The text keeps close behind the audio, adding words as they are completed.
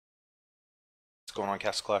What's going on,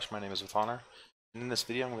 Castle Clash? My name is With Honor, and in this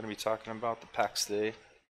video I'm going to be talking about the packs today,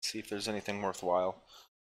 see if there's anything worthwhile,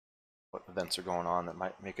 what events are going on that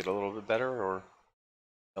might make it a little bit better or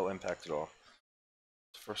no impact at all.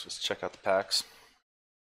 So first, let's check out the packs.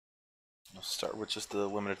 I'll start with just the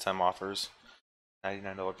limited time offers.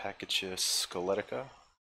 $99 pack gets you Skeletica,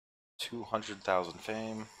 200,000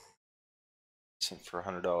 fame, sent for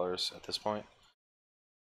 $100 at this point.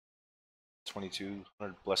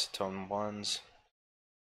 2,200 Blessed Tone 1s.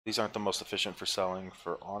 These aren't the most efficient for selling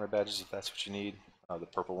for honor badges if that's what you need. The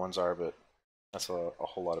purple ones are, but that's a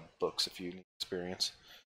whole lot of books if you need experience.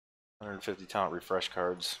 150 talent refresh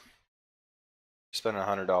cards. Spending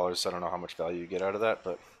 $100, I don't know how much value you get out of that,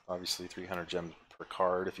 but obviously 300 gems per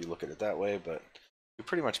card if you look at it that way, but we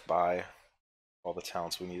pretty much buy all the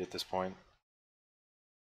talents we need at this point.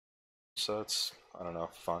 So it's, I don't know,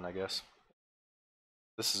 fun, I guess.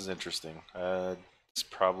 This is interesting. It's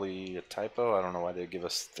probably a typo. I don't know why they give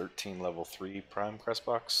us 13 level 3 prime crest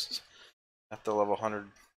boxes at the level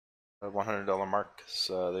 $100 mark.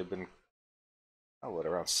 So they've been,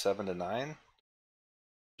 around 7 to 9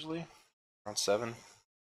 usually? Around 7.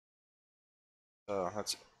 So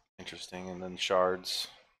that's interesting. And then shards.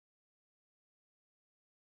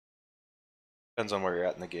 Depends on where you're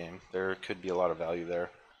at in the game. There could be a lot of value there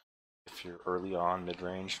if you're early on,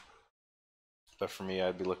 mid-range. But for me,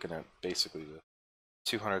 I'd be looking at basically the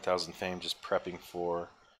 200,000 fame, just prepping for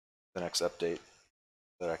the next update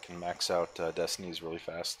that I can max out Destinies really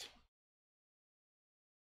fast.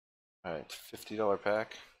 Alright, $50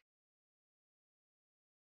 pack.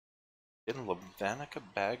 Getting Lavanica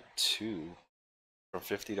Bag 2 for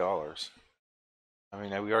 $50. I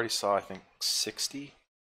mean, we already saw, I think, 60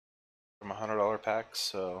 from a $100 pack,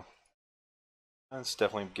 so that's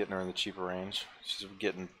definitely getting her in the cheaper range. She's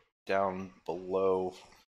getting down below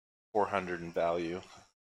 400 in value,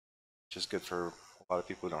 which is good for a lot of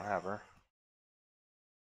people who don't have her.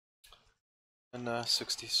 And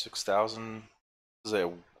 66,000.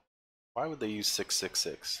 Why would they use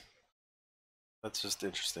 666? That's just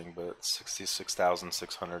interesting, but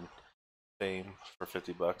 66,600 fame for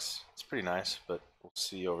 $50. It's pretty nice, but we'll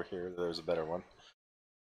see over here there's a better one.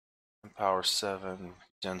 Power 7,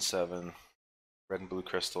 Gen 7, red and blue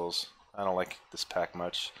crystals. I don't like this pack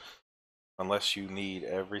much. Unless you need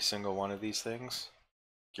every single one of these things,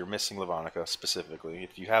 you're missing Lavanica specifically.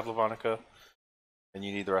 If you have Lavanica and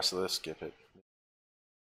you need the rest of this, skip it.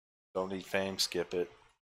 Don't need fame, skip it.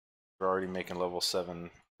 You're already making level 7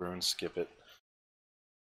 runes, skip it.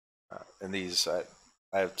 And these, I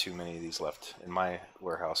have too many of these left in my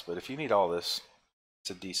warehouse, but if you need all this, it's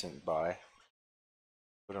a decent buy.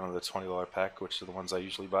 Put on the $20 pack, which are the ones I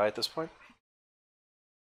usually buy at this point.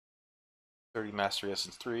 30 Mastery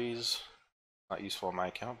Essence 3s. Not useful on my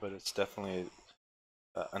account, but it's definitely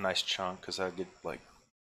a nice chunk because I get like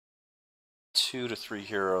 2 to 3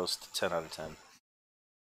 heroes to 10 out of 10.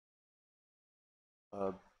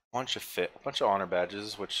 A bunch of honor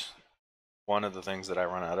badges, which one of the things that I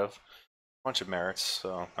run out of. A bunch of merits.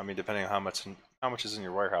 So I mean, depending on how much is in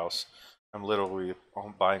your warehouse, I'm literally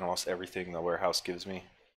buying almost everything the warehouse gives me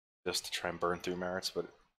just to try and burn through merits, but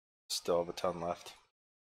still have a ton left.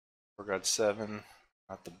 Forgot 7,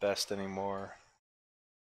 not the best anymore.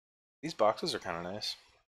 These boxes are kind of nice.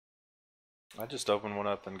 I just opened one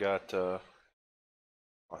up and got, or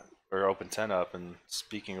opened 10 up, and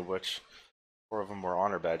speaking of which, 4 of them were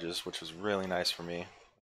honor badges, which was really nice for me.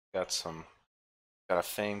 Got a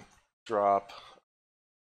fame drop,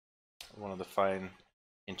 one of the fine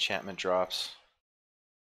enchantment drops.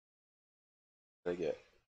 What did I get?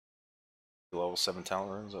 Level 7 talent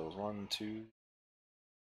runes. That was 1, 2,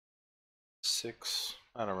 6.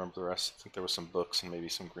 I don't remember the rest. I think there were some books and maybe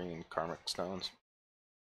some green karmic stones.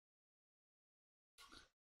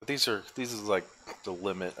 But these is like the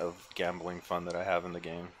limit of gambling fun that I have in the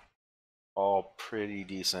game. All pretty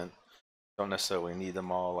decent. Don't necessarily need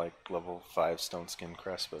them all like level 5 stone skin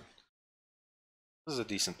crest, but this is a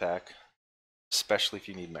decent pack, especially if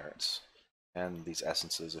you need merits and these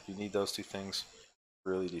essences. If you need those two things,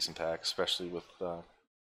 really decent pack, especially with the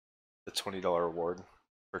 $20 reward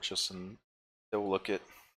purchase, and we'll look at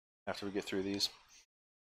after we get through these.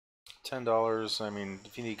 $10, I mean,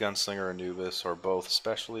 if you need Gunslinger or Anubis or both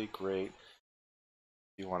especially, great.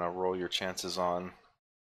 If you want to roll your chances on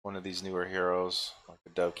one of these newer heroes, like a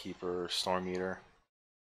Dovekeeper or Storm Eater,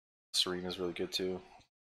 Serena's really good too.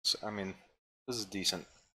 So, I mean, this is decent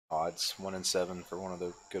odds, 1 in 7 for one of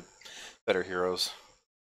the better heroes.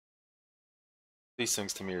 These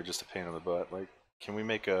things to me are just a pain in the butt. Like, can we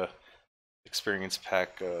make a experience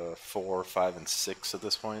pack 4, 5, and 6 at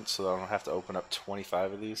this point, so that I don't have to open up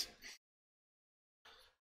 25 of these?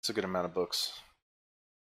 It's a good amount of books.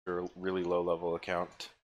 you're a really low level account.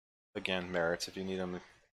 Again, merits if you need them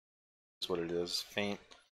is what it is. Feint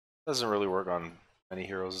doesn't really work on many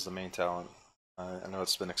heroes as the main talent. I know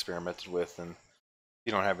it's been experimented with, and if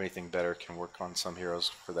you don't have anything better, it can work on some heroes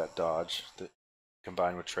for that dodge that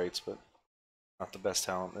combine with traits, but not the best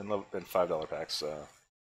talent. And $5 packs,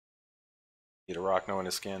 need a Rock knowing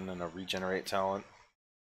his skin and a regenerate talent.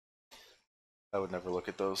 I would never look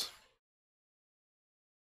at those.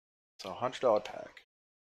 So $100 pack.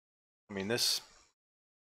 I mean, this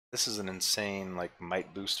is an insane like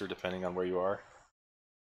might booster depending on where you are.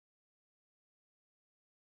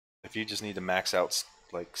 If you just need to max out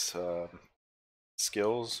like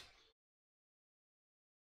skills,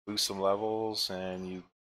 boost some levels, and you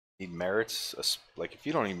need merits, like if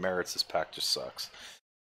you don't need merits, this pack just sucks.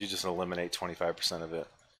 You just eliminate 25% of it.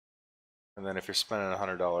 And then if you're spending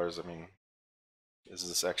 $100, I mean, is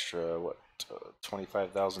this extra, what,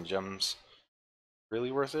 25,000 gems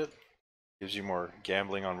really worth it? Gives you more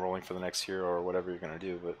gambling on rolling for the next hero or whatever you're going to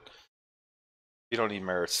do, but if you don't need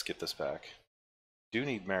merits, skip this pack. You do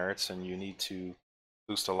need merits, and you need to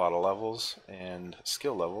boost a lot of levels and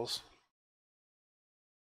skill levels.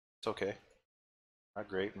 It's okay. Not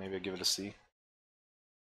great. Maybe I'll give it a C.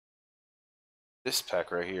 This pack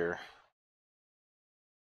right here,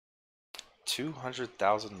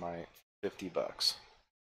 200,000 might, $50.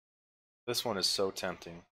 This one is so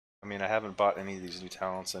tempting. I mean, I haven't bought any of these new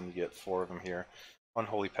talents, and you get 4 of them here.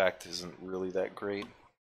 Unholy Pact isn't really that great.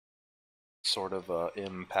 Sort of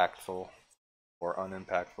impactful, or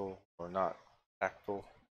unimpactful, or not impactful,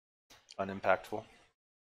 unimpactful.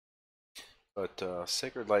 But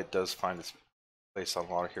Sacred Light does find its place on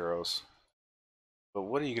a lot of heroes. But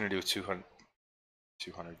what are you going to do with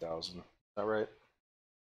 200,000? Is that right?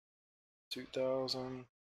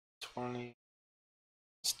 2020.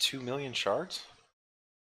 It's 2 million shards?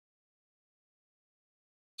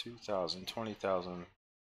 2,000, 20,000,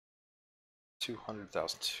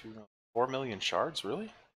 200,000, 4 million shards?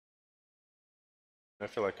 Really? I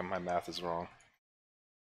feel like my math is wrong.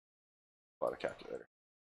 A lot of calculator.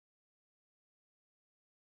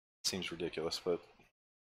 Seems ridiculous, but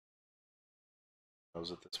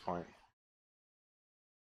knows at this point.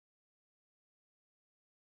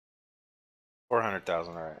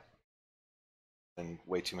 400,000, alright. And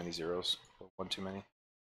way too many zeros. One too many.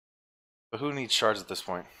 But who needs shards at this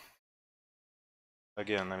point?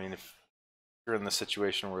 Again, I mean, if you're in the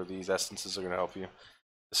situation where these essences are going to help you,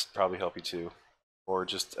 this would probably help you too. Or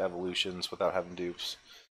just evolutions without having dupes.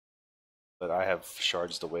 But I have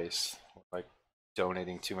shards to waste. Like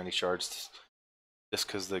donating too many shards just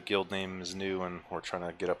because the guild name is new and we're trying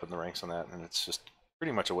to get up in the ranks on that, and it's just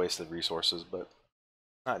pretty much a waste of resources, but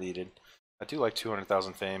not needed. I do like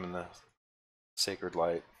 200,000 fame and the Sacred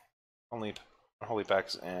Light. Only Unholy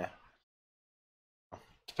Packs, eh.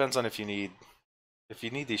 Depends on if you need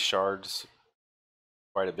these shards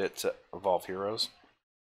quite a bit to evolve heroes.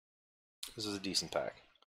 This is a decent pack.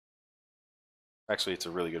 Actually, it's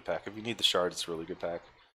a really good pack. If you need the shards, it's a really good pack.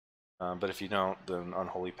 But if you don't, then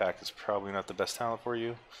Unholy Pact is probably not the best talent for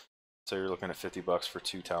you. So you're looking at $50 for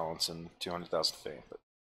 2 talents and 200,000 fame. But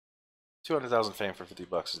 200,000 fame for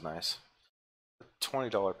 $50 is nice. The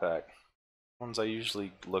 $20 pack, ones I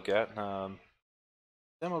usually look at.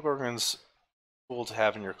 Demogorgon's cool to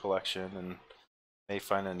have in your collection, and may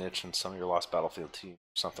find a niche in some of your Lost Battlefield team,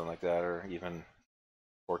 something like that, or even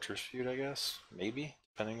Fortress Feud, I guess, maybe,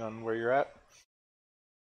 depending on where you're at.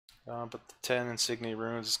 But the 10 Insignia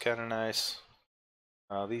Runes is kind of nice.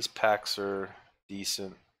 These packs are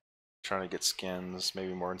decent. Trying to get skins,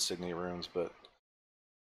 maybe more Insignia Runes, but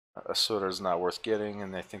Asura is not worth getting,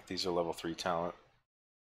 and I think these are level 3 talent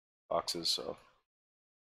boxes. So,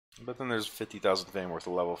 but then there's 50,000 fame worth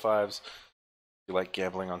of level 5s. If you like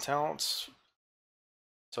gambling on talents,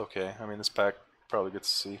 it's okay. I mean, this pack probably gets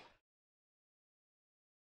to see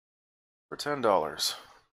for $10.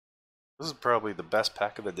 This is probably the best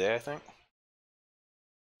pack of the day, I think.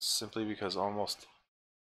 Simply because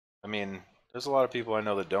I mean, there's a lot of people I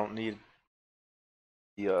know that don't need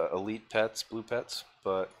the elite pets, blue pets,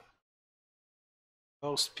 but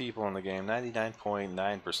most people in the game,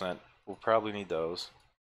 99.9%, will probably need those.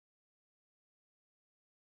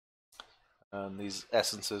 And these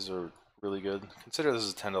essences are really good. Consider this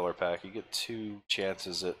is a $10 pack. You get 2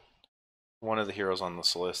 chances at one of the heroes on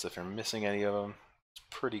this list. If you're missing any of them, it's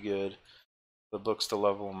pretty good. The books to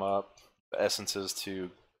level them up, the essences to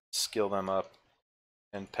skill them up,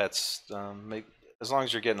 and pets, as long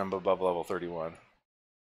as you're getting them above level 31.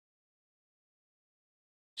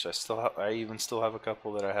 Which I even still have a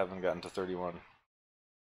couple that I haven't gotten to 31.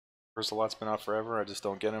 First Lot's been out forever. I just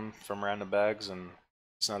don't get them from random bags, and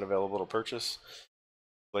it's not available to purchase.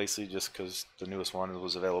 Lacey, just because the newest one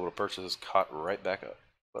was available to purchase, caught right back up.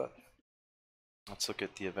 But let's look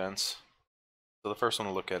at the events. So the first one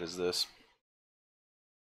to look at is this.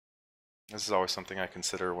 This is always something I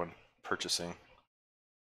consider when purchasing.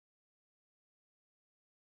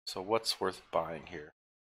 So what's worth buying here?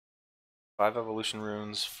 5 evolution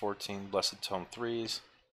runes, 14 blessed tome 3s.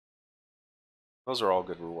 Those are all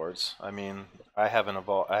good rewards. I mean, I haven't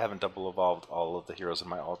double evolved all of the heroes in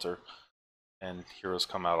my altar, and heroes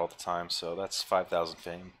come out all the time, so that's 5,000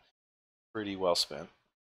 fame. Pretty well spent.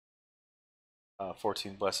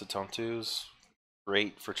 14 blessed tome 2s,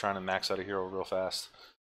 great for trying to max out a hero real fast.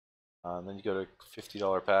 Then you go to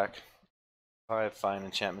 $50 pack. 5 fine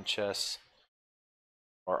enchantment chests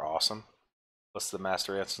are awesome. Plus the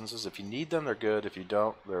master instances. If you need them, they're good. If you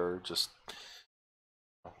don't, they're just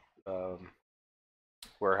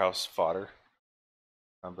warehouse fodder.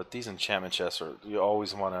 But these enchantment chests are, you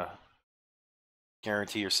always want to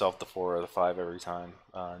guarantee yourself the 4 or the 5 every time.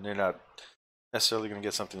 You're not necessarily going to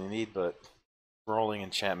get something you need, but rolling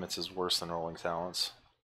enchantments is worse than rolling talents.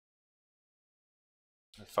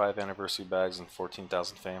 5 anniversary bags and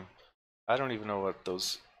 14,000 fame. I don't even know what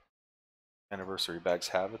those anniversary bags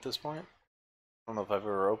have at this point. I don't know if I've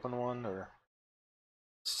ever opened one or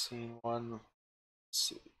seen one. Let's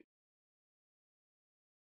see.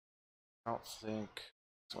 I don't think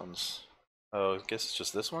this one's. Oh, I guess it's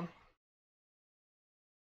just this one.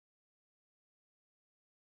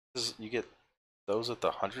 You get those at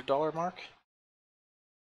the $100 mark.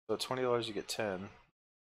 So $20 you get 10.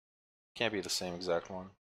 Can't be the same exact one.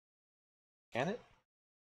 Can it?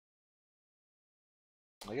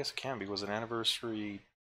 I guess it can be. Was it anniversary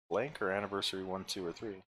blank or anniversary 1, 2, or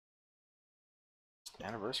 3?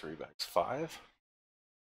 Anniversary bags 5.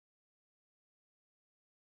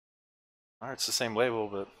 Alright, it's the same label,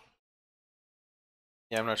 but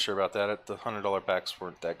yeah, I'm not sure about that. The $100 packs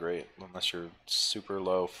weren't that great unless you're super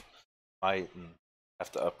low might and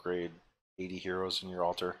have to upgrade 80 heroes in your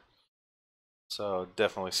altar. So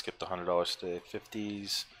definitely skip the $100 today.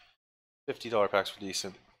 50s, $50 packs were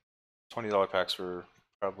decent. $20 packs were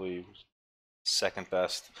probably second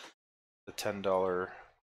best. The $10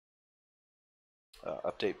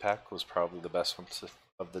 update pack was probably the best one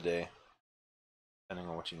of the day, depending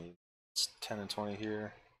on what you need. It's 10 and 20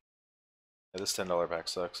 here. Yeah, this $10 pack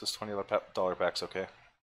sucks. This $20 pack's okay.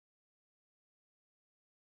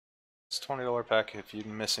 This $20 pack, if you're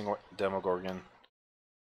missing Demogorgon,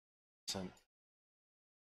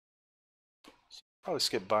 probably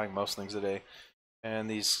skip buying most things today. And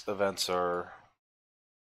these events are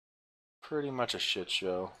pretty much a shit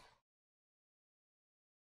show.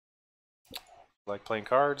 Like playing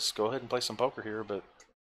cards, go ahead and play some poker here, but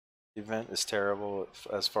the event is terrible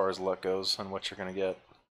as far as luck goes on what you're going to get.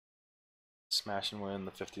 Smash and win,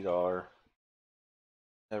 the $50.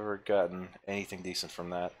 Never gotten anything decent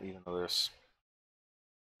from that, even though there's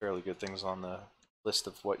fairly good things on the list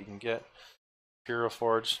of what you can get. Hero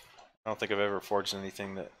Forge, I don't think I've ever forged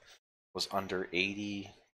anything that was under 80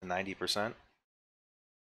 to 90%.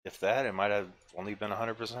 If that, it might have only been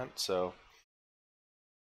 100%, so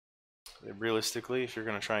realistically, if you're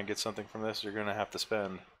going to try and get something from this, you're going to have to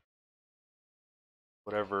spend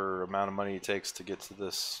whatever amount of money it takes to get to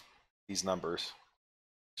these numbers,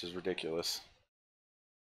 which is ridiculous.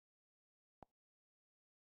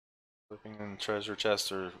 Flipping and treasure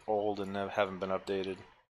chests are old and haven't been updated.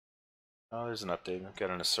 Oh, there's an update. I've got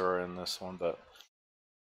an Asura in this one, but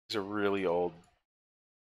these are really old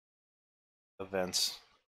events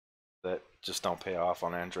that just don't pay off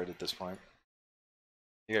on Android at this point.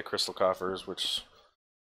 You got crystal coffers, which,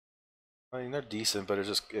 I mean, they're decent, but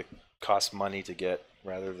it costs money to get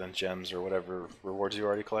rather than gems or whatever rewards you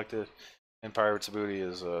already collected. And Pirates of Booty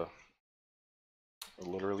is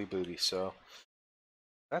literally booty. So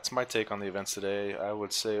that's my take on the events today. I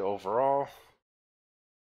would say overall,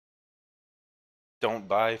 don't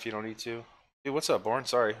buy if you don't need to. Hey, what's up, Born?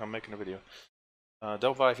 Sorry, I'm making a video.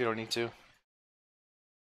 Don't buy if you don't need to.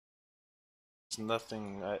 It's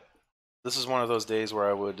nothing. This is one of those days where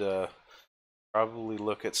I would probably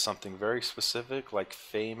look at something very specific, like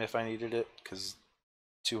fame if I needed it, because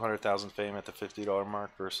 200,000 fame at the $50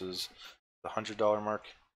 mark versus the $100 mark.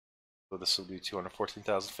 So this will be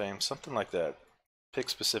 214,000 fame, something like that. Pick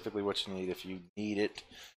specifically what you need if you need it.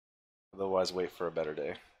 Otherwise, wait for a better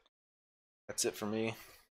day. That's it for me.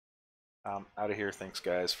 I'm out of here. Thanks,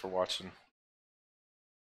 guys, for watching.